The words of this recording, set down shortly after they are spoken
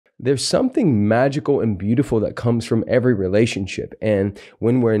there's something magical and beautiful that comes from every relationship. And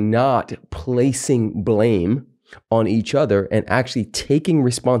when we're not placing blame on each other and actually taking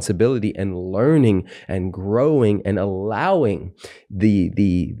responsibility and learning and growing and allowing the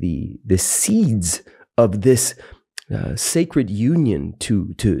seeds of this sacred union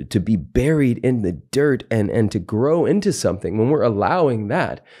to be buried in the dirt and to grow into something, when we're allowing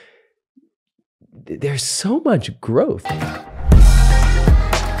that, there's so much growth.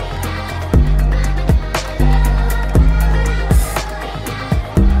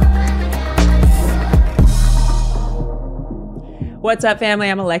 What's up, family?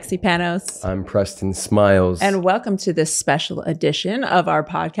 I'm Alexi Panos. I'm Preston Smiles. And welcome to this special edition of our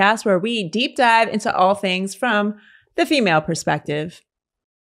podcast where we deep dive into all things from the female perspective.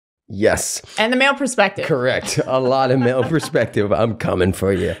 Yes. And the male perspective. Correct. A lot of male perspective. I'm coming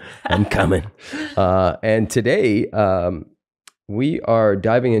for you. I'm coming. And today, we are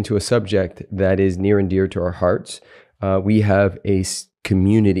diving into a subject that is near and dear to our hearts. We have a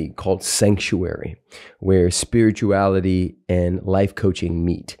community called Sanctuary, where spirituality and life coaching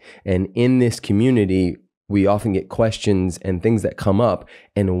meet. And in this community, we often get questions and things that come up.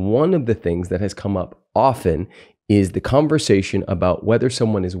 And one of the things that has come up often is the conversation about whether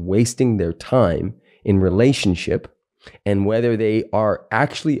someone is wasting their time in relationship and whether they are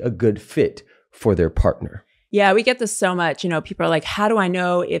actually a good fit for their partner. Yeah, we get this so much. You know, people are like, how do I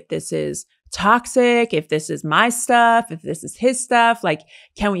know if this is toxic, if this is my stuff, if this is his stuff? Like,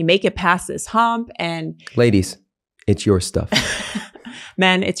 can we make it past this hump? And ladies, it's your stuff.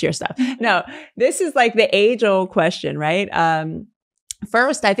 Men, it's your stuff. No, this is like the age-old question, right?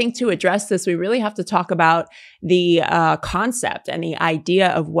 First, I think to address this, we really have to talk about the concept and the idea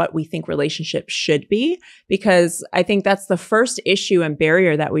of what we think relationships should be, because I think that's the first issue and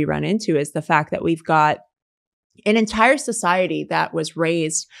barrier that we run into, is the fact that we've got an entire society that was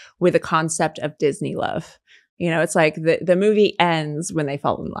raised with a concept of Disney love. You know, it's like the movie ends when they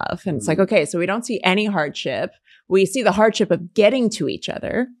fall in love. And it's like, okay, so we don't see any hardship. We see the hardship of getting to each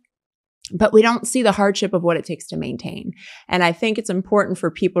other, but we don't see the hardship of what it takes to maintain. And I think it's important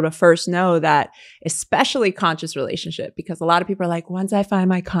for people to first know that, especially conscious relationship, because a lot of people are like, once I find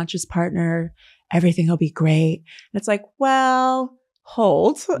my conscious partner, everything will be great. And it's like, well,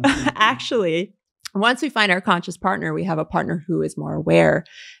 hold. Actually, once we find our conscious partner, we have a partner who is more aware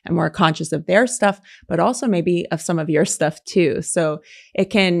and more conscious of their stuff, but also maybe of some of your stuff too. So it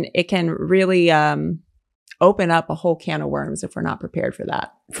can really open up a whole can of worms if we're not prepared for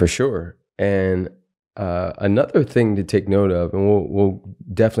that. For sure. And another thing to take note of, and we'll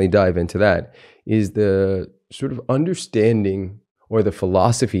definitely dive into that, is the sort of understanding or the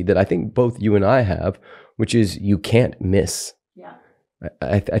philosophy that I think both you and I have, which is you can't miss. Yeah.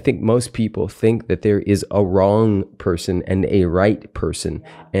 I think most people think that there is a wrong person and a right person.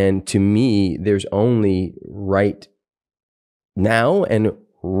 Yeah. And to me, there's only right now and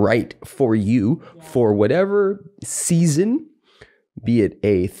right for you for whatever season, be it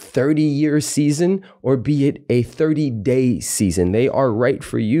a 30-year season or be it a 30-day season. They are right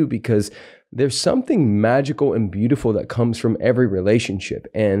for you because there's something magical and beautiful that comes from every relationship.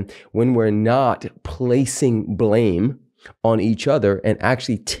 And when we're not placing blame on each other and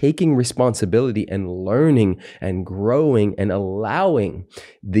actually taking responsibility and learning and growing and allowing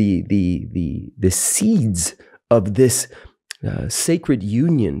the seeds of this sacred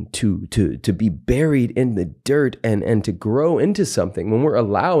union to be buried in the dirt and to grow into something, when we're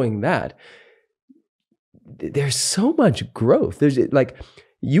allowing that, there's so much growth. There's like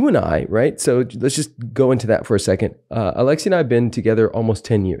you and I, right? So let's just go into that for a second. Alexi and I have been together almost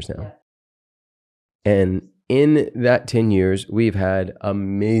 10 years now. And in that 10 years, we've had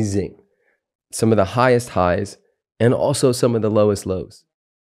some of the highest highs and also some of the lowest lows.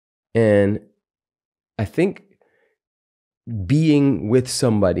 And I think being with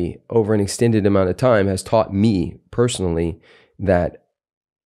somebody over an extended amount of time has taught me personally that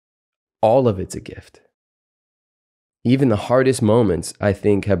all of it's a gift. Even the hardest moments, I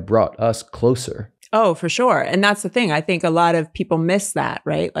think, have brought us closer. Oh, for sure. And that's the thing. I think a lot of people miss that,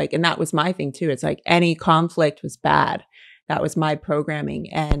 right? Like, and that was my thing too. It's like any conflict was bad. That was my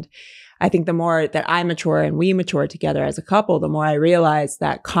programming. And I think the more that I mature and we mature together as a couple, the more I realize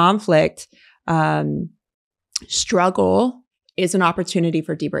that conflict, struggle is an opportunity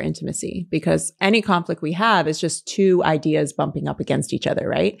for deeper intimacy, because any conflict we have is just two ideas bumping up against each other,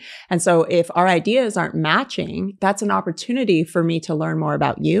 right? And so if our ideas aren't matching, that's an opportunity for me to learn more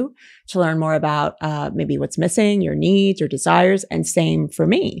about you, to learn more about maybe what's missing, your needs, your desires, and same for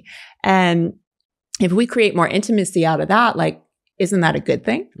me. And if we create more intimacy out of that, like isn't that a good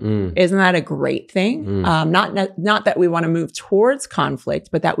thing? Isn't that a great thing? Not that we want to move towards conflict,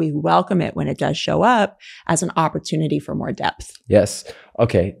 but that we welcome it when it does show up as an opportunity for more depth. Yes.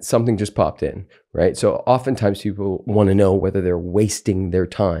 Okay. Something just popped in, right? So oftentimes people want to know whether they're wasting their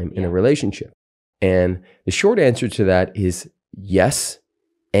time in a relationship. And the short answer to that is yes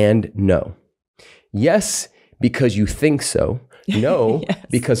and no. Yes, because you think so. No, Yes.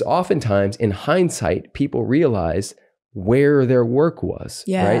 because oftentimes in hindsight, people realize where their work was,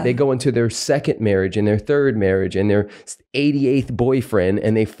 right? They go into their second marriage and their third marriage and their 88th boyfriend,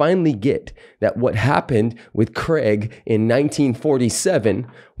 and they finally get that what happened with Craig in 1947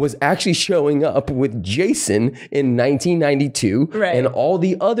 was actually showing up with Jason in 1992 and all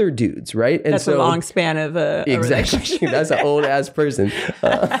the other dudes, right? And that's a long span of a exactly. That's an old ass person.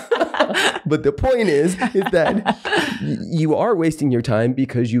 But the point is that you are wasting your time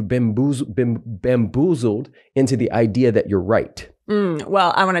because you've been bamboozled into the idea that you're right.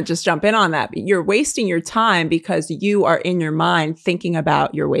 Well, I want to just jump in on that. You're wasting your time because you are in your mind thinking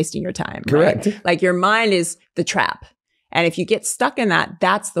about you're wasting your time. Correct. Right? Like your mind is the trap. And if you get stuck in that,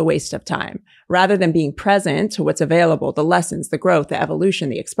 that's the waste of time. Rather than being present to what's available, the lessons, the growth, the evolution,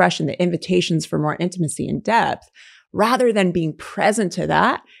 the expression, the invitations for more intimacy and depth, rather than being present to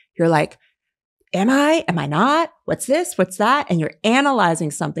that, you're like, am I not? What's this? What's that? And you're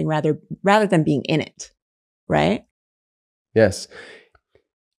analyzing something rather than being in it. Right? Yes.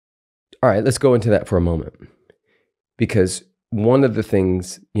 All right, let's go into that for a moment. Because one of the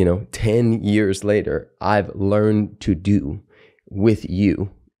things, 10 years later, I've learned to do with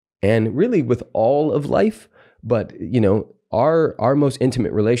you and really with all of life, but, our most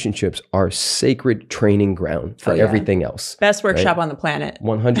intimate relationships are sacred training ground for everything else. Best workshop on the planet.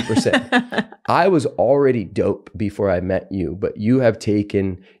 100%. I was already dope before I met you, but you have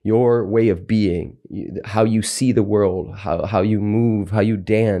taken your way of being, how you see the world, how you move, how you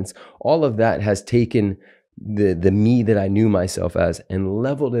dance, all of that has taken the me that I knew myself as and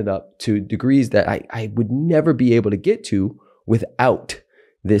leveled it up to degrees that I would never be able to get to without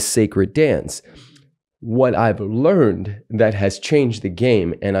this sacred dance. What I've learned that has changed the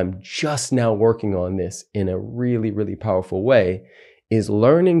game, and I'm just now working on this in a really, really powerful way, is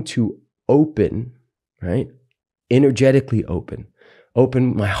learning to open, right? Energetically open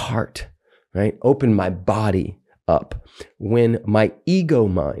my heart, right? Open my body up when my ego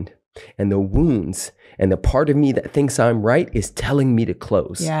mind and the wounds and the part of me that thinks I'm right is telling me to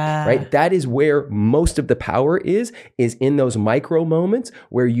close, right? That is where most of the power is in those micro moments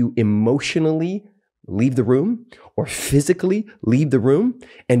where you emotionally leave the room or physically leave the room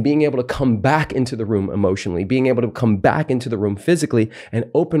and being able to come back into the room emotionally, being able to come back into the room physically and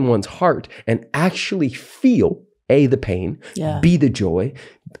open one's heart and actually feel the pain, B, the joy,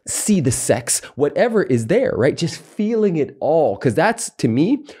 C, the sex, whatever is there, right? Just feeling it all. Because that's, to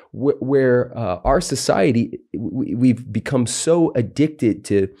me, where our society, we've become so addicted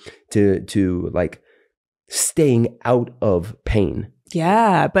to like staying out of pain.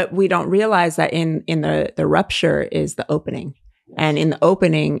 Yeah, but we don't realize that in the rupture is the opening. And in the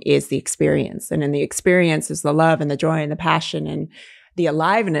opening is the experience. And in the experience is the love and the joy and the passion and the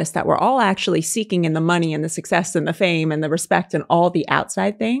aliveness that we're all actually seeking in the money and the success and the fame and the respect and all the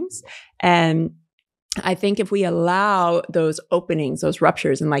outside things. And I think if we allow those openings, those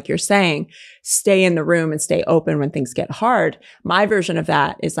ruptures, and like you're saying, stay in the room and stay open when things get hard, my version of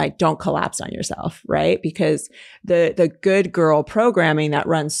that is like, don't collapse on yourself, right? Because the good girl programming that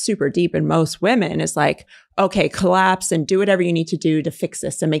runs super deep in most women is like, okay, collapse and do whatever you need to do to fix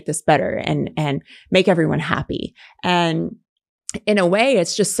this and make this better and make everyone happy. And in a way,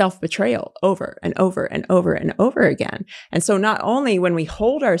 it's just self-betrayal over and over and over and over again. And so not only when we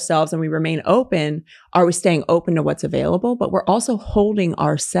hold ourselves and we remain open, are we staying open to what's available, but we're also holding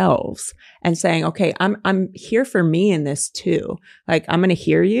ourselves and saying, okay, I'm here for me in this too. Like, I'm going to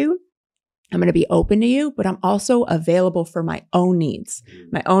hear you. I'm going to be open to you, but I'm also available for my own needs,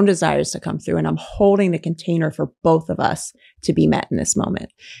 my own desires to come through. And I'm holding the container for both of us to be met in this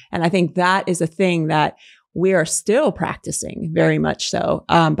moment. And I think that is a thing that we are still practicing very much so,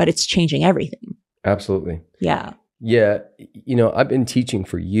 but it's changing everything. Absolutely. Yeah. Yeah. I've been teaching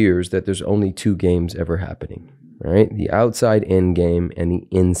for years that there's only two games ever happening, right? The outside in game and the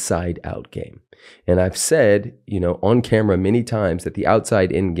inside out game. And I've said, on camera many times that the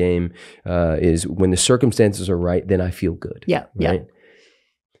outside in game is when the circumstances are right, then I feel good. Yeah. Right.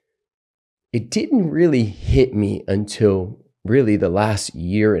 Yeah. It didn't really hit me until really the last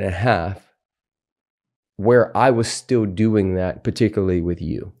year and a half, where I was still doing that, particularly with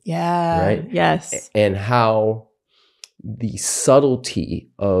you. Yeah. Right. Yes. And how, the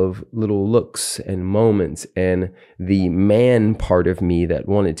subtlety of little looks and moments, and the man part of me that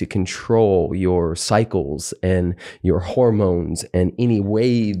wanted to control your cycles and your hormones and any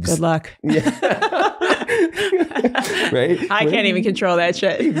waves. Good luck. Yeah. Right? I can't even control that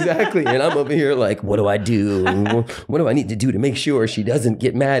shit. Exactly. And I'm over here like, what do I do? What do I need to do to make sure she doesn't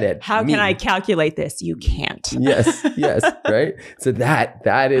get mad at How me? can I calculate this? You can't. Yes. Right. So that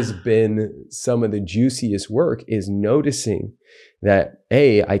has been some of the juiciest work, is noticing that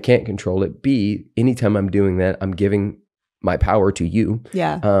A, I can't control it. B, anytime I'm doing that, I'm giving my power to you.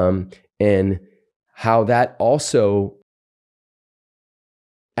 Yeah. And how that also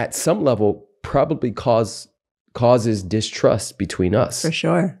at some level probably causes distrust between us. For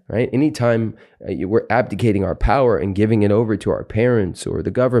sure. Right? Anytime we're abdicating our power and giving it over to our parents or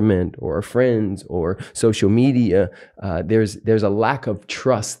the government or our friends or social media, there's a lack of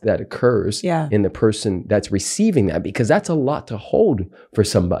trust that occurs in the person that's receiving that, because that's a lot to hold for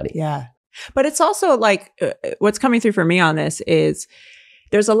somebody. Yeah. But it's also like what's coming through for me on this is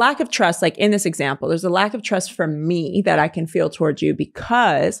there's a lack of trust. Like in this example, there's a lack of trust from me that I can feel towards you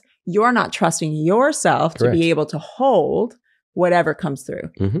because you're not trusting yourself to be able to hold whatever comes through.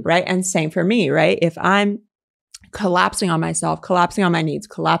 Right. And same for me, right? If I'm collapsing on myself, collapsing on my needs,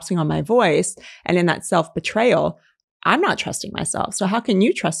 collapsing on my voice, and in that self-betrayal, I'm not trusting myself. So how can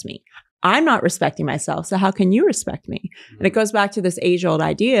you trust me? I'm not respecting myself. So how can you respect me? And it goes back to this age-old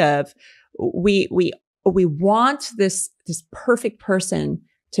idea of we want this perfect person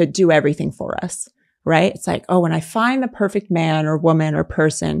to do everything for us, right? It's like, oh, when I find the perfect man or woman or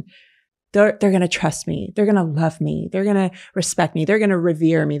person, they're going to trust me. They're going to love me. They're going to respect me. They're going to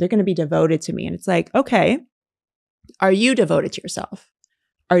revere me. They're going to be devoted to me. And it's like, okay, are you devoted to yourself?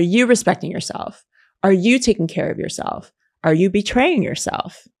 Are you respecting yourself? Are you taking care of yourself? Are you betraying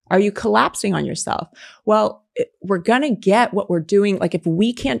yourself? Are you collapsing on yourself? Well, we're going to get what we're doing. Like if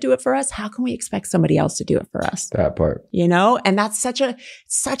we can't do it for us, how can we expect somebody else to do it for us? That part. You know, and that's such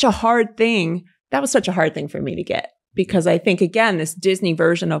a hard thing. That was such a hard thing for me to get, because I think, again, this Disney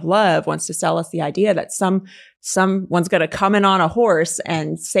version of love wants to sell us the idea that someone's going to come in on a horse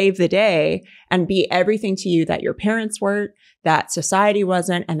and save the day and be everything to you that your parents weren't, that society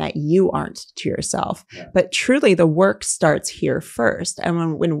wasn't, and that you aren't to yourself. Yeah. But truly, the work starts here first.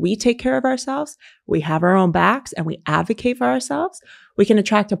 And when we take care of ourselves, we have our own backs and we advocate for ourselves, we can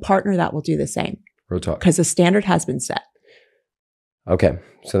attract a partner that will do the same. Real talk. Because the standard has been set. Okay.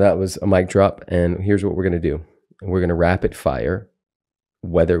 So that was a mic drop. And here's what we're going to do. We're going to rapid fire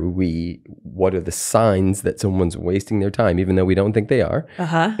what are the signs that someone's wasting their time, even though we don't think they are,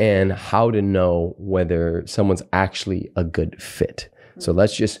 and how to know whether someone's actually a good fit. So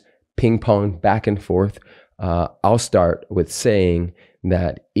let's just ping pong back and forth. I'll start with saying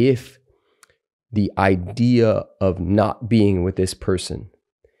that if the idea of not being with this person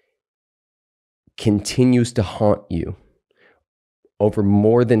continues to haunt you over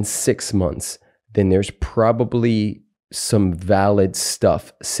more than 6 months, then there's probably some valid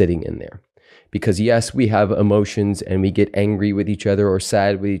stuff sitting in there. Because yes, we have emotions and we get angry with each other or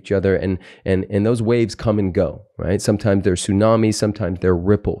sad with each other, and those waves come and go, right? Sometimes they're tsunamis, sometimes they're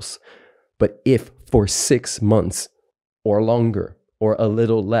ripples. But if for 6 months or longer or a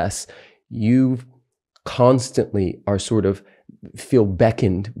little less, you constantly are sort of feel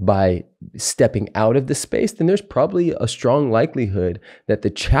beckoned by stepping out of the space, then there's probably a strong likelihood that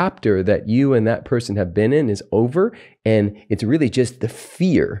the chapter that you and that person have been in is over. And it's really just the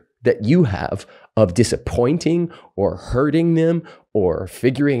fear that you have of disappointing or hurting them or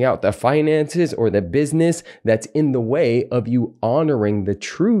figuring out the finances or the business that's in the way of you honoring the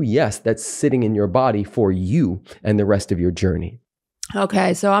true yes that's sitting in your body for you and the rest of your journey.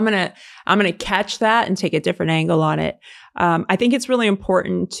 Okay, so I'm gonna catch that and take a different angle on it. I think it's really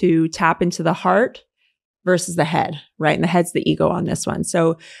important to tap into the heart versus the head, right? And the head's the ego on this one.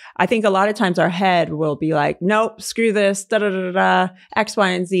 So I think a lot of times our head will be like, nope, screw this, da da da da, X, Y,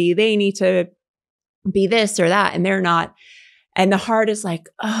 and Z. They need to be this or that, and they're not. And the heart is like,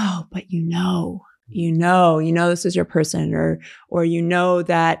 oh, but you know this is your person, or you know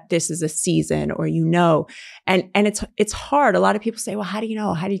that this is a season, or and it's hard. A lot of people say, well, how do you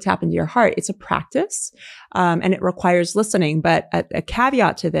know? How do you tap into your heart? It's a practice, and it requires listening. But a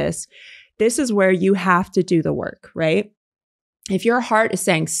caveat to this is where you have to do the work, right? If your heart is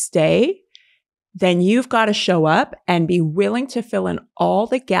saying stay, then you've got to show up and be willing to fill in all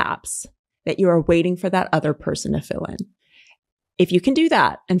the gaps that you are waiting for that other person to fill in. If you can do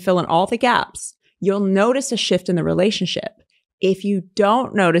that and fill in all the gaps, you'll notice a shift in the relationship. If you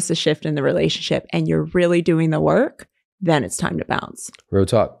don't notice a shift in the relationship and you're really doing the work, then it's time to bounce. Real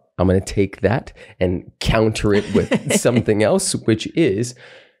talk. I'm going to take that and counter it with something else, which is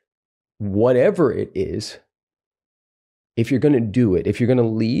whatever it is, if you're going to do it, if you're going to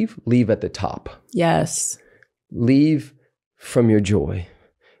leave at the top. Yes. Leave from your joy.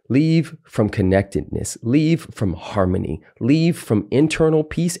 Leave from connectedness. Leave from harmony. Leave from internal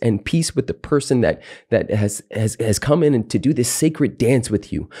peace and peace with the person that has come in to do this sacred dance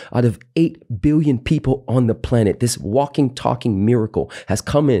with you. Out of 8 billion people on the planet, this walking, talking miracle has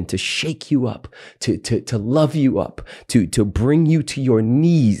come in to shake you up, to love you up, to bring you to your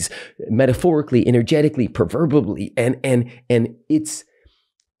knees, metaphorically, energetically, proverbially, and it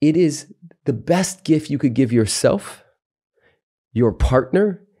is the best gift you could give yourself, your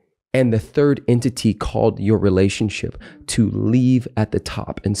partner, and the third entity called your relationship, to leave at the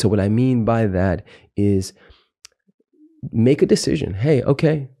top. And so what I mean by that is make a decision. Hey,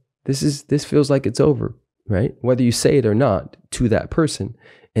 okay, this feels like it's over, right? Whether you say it or not to that person.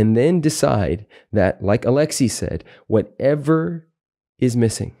 And then decide that, like Alexi said, whatever is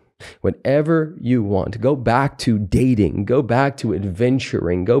missing, whatever you want, go back to dating, go back to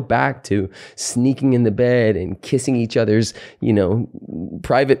adventuring, go back to sneaking in the bed and kissing each other's,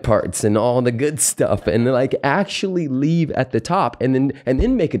 private parts and all the good stuff, and like actually leave at the top, and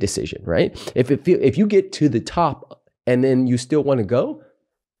then make a decision, right? If you get to the top and then you still want to go,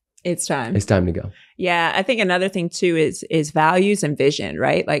 it's time. It's time to go. Yeah, I think another thing too is values and vision,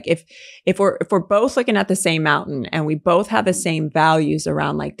 right? Like if we're both looking at the same mountain and we both have the same values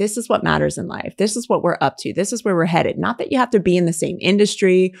around, like, this is what matters in life, this is what we're up to, this is where we're headed. Not that you have to be in the same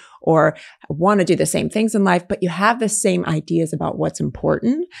industry or want to do the same things in life, but you have the same ideas about what's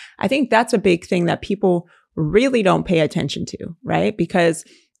important. I think that's a big thing that people really don't pay attention to, right? Because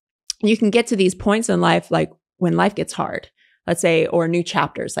you can get to these points in life, like when life gets hard, let's say, or new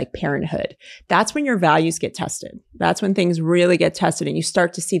chapters like parenthood. That's when your values get tested. That's when things really get tested and you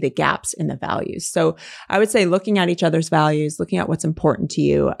start to see the gaps in the values. So I would say looking at each other's values, looking at what's important to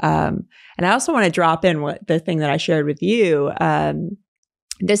you. And I also want to drop in the thing that I shared with you.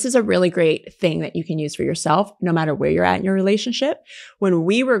 This is a really great thing that you can use for yourself, no matter where you're at in your relationship. When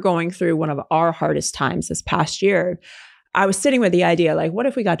we were going through one of our hardest times this past year, I was sitting with the idea, like, what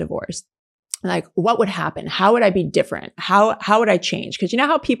if we got divorced? Like, what would happen? How would I be different? How would I change? Because you know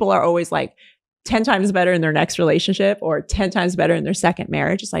how people are always like 10 times better in their next relationship or 10 times better in their second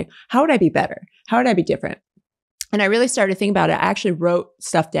marriage. It's like, how would I be better? How would I be different? And I really started thinking about it. I actually wrote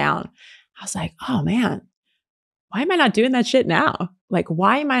stuff down. I was like, oh man, why am I not doing that shit now? Like,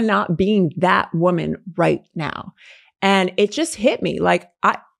 why am I not being that woman right now? And it just hit me. Like,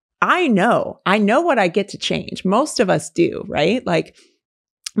 I know what I get to change. Most of us do, right? Like,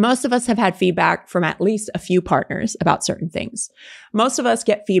 most of us have had feedback from at least a few partners about certain things. Most of us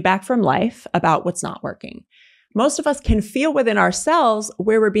get feedback from life about what's not working. Most of us can feel within ourselves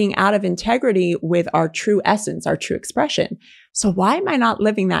where we're being out of integrity with our true essence, our true expression. So why am I not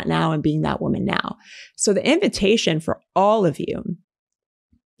living that now and being that woman now? So the invitation for all of you,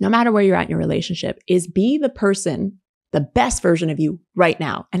 no matter where you're at in your relationship, is be the person, the best version of you right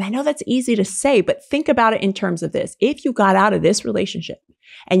now. And I know that's easy to say, but think about it in terms of this. If you got out of this relationship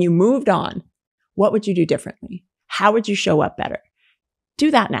and you moved on, what would you do differently? How would you show up better?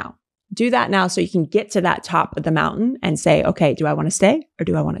 Do that now. Do that now so you can get to that top of the mountain and say, okay, do I want to stay or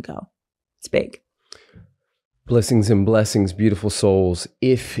do I want to go? It's big. Blessings and blessings, beautiful souls.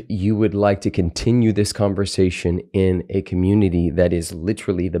 If you would like to continue this conversation in a community that is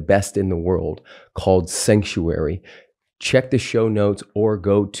literally the best in the world called Sanctuary, check the show notes or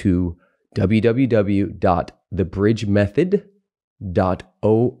go to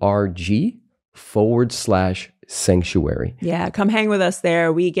www.thebridgemethod.org/sanctuary. Yeah, come hang with us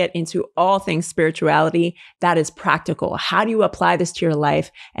there. We get into all things spirituality that is practical. How do you apply this to your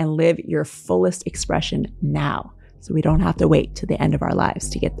life and live your fullest expression now, so we don't have to wait to the end of our lives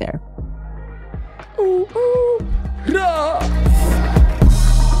to get there? Ooh, ooh, rah.